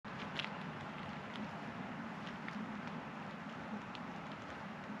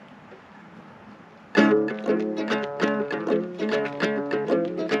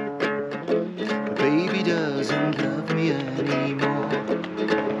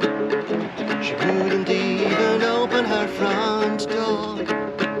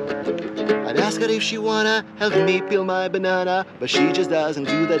her if she wanna help me peel my banana, but she just doesn't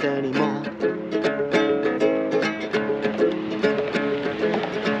do that anymore.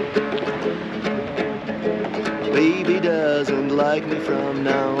 Baby doesn't like me from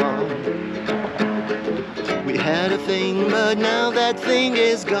now on. We had a thing, but now that thing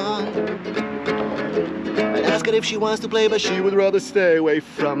is gone. I ask her if she wants to play, but she would rather stay away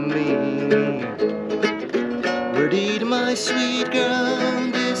from me. Where did my sweet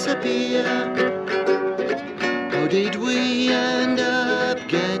girl disappear? How did we end up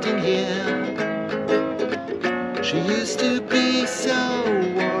getting here? She used to be so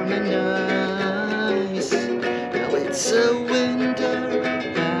warm and nice. Now it's a winter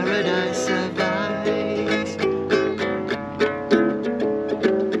paradise of ice.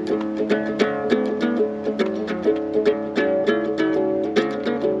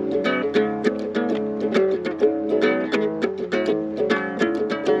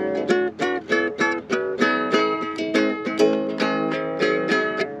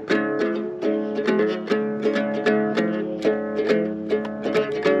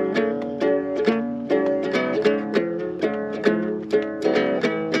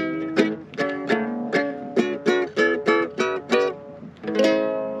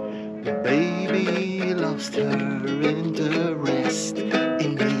 Baby lost her interest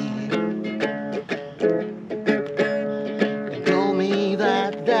in me and told me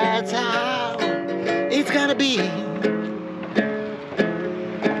that that's how it's gonna be.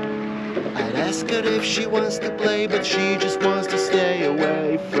 I'd ask her if she wants to play, but she just wants to stay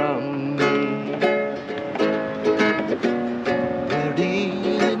away from me. Where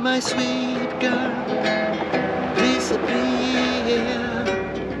did my sweet girl disappear?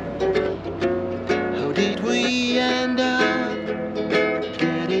 Did we end up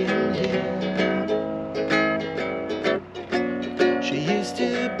getting here? She used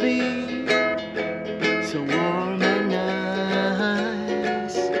to be so warm and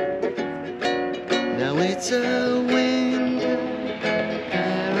nice. Now it's a winter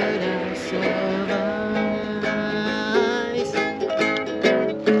paradise of ice.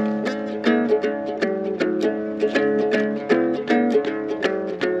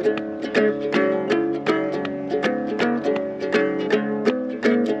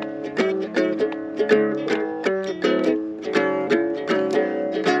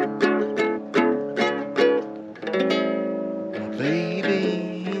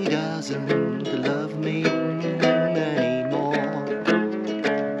 Baby doesn't love me anymore.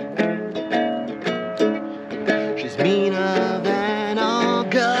 She's meaner than all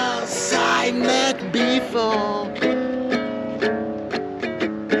girls I met before.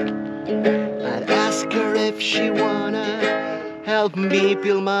 I'd ask her if she wanna help me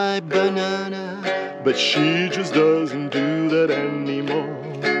peel my banana, but she just doesn't do that anymore.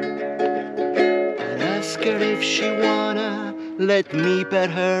 I'd ask her if she wanna let me pet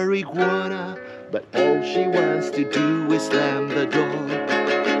her iguana, but all she wants to do is slam the door.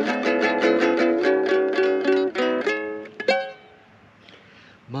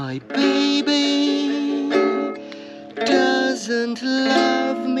 My baby doesn't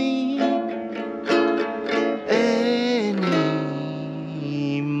love me anymore.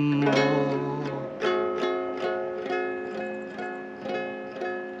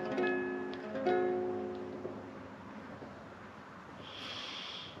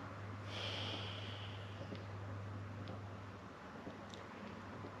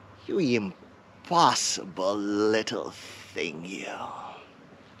 You impossible little thing, you.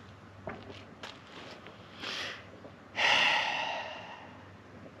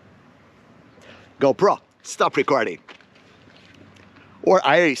 GoPro, stop recording. Or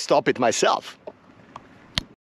I stop it myself.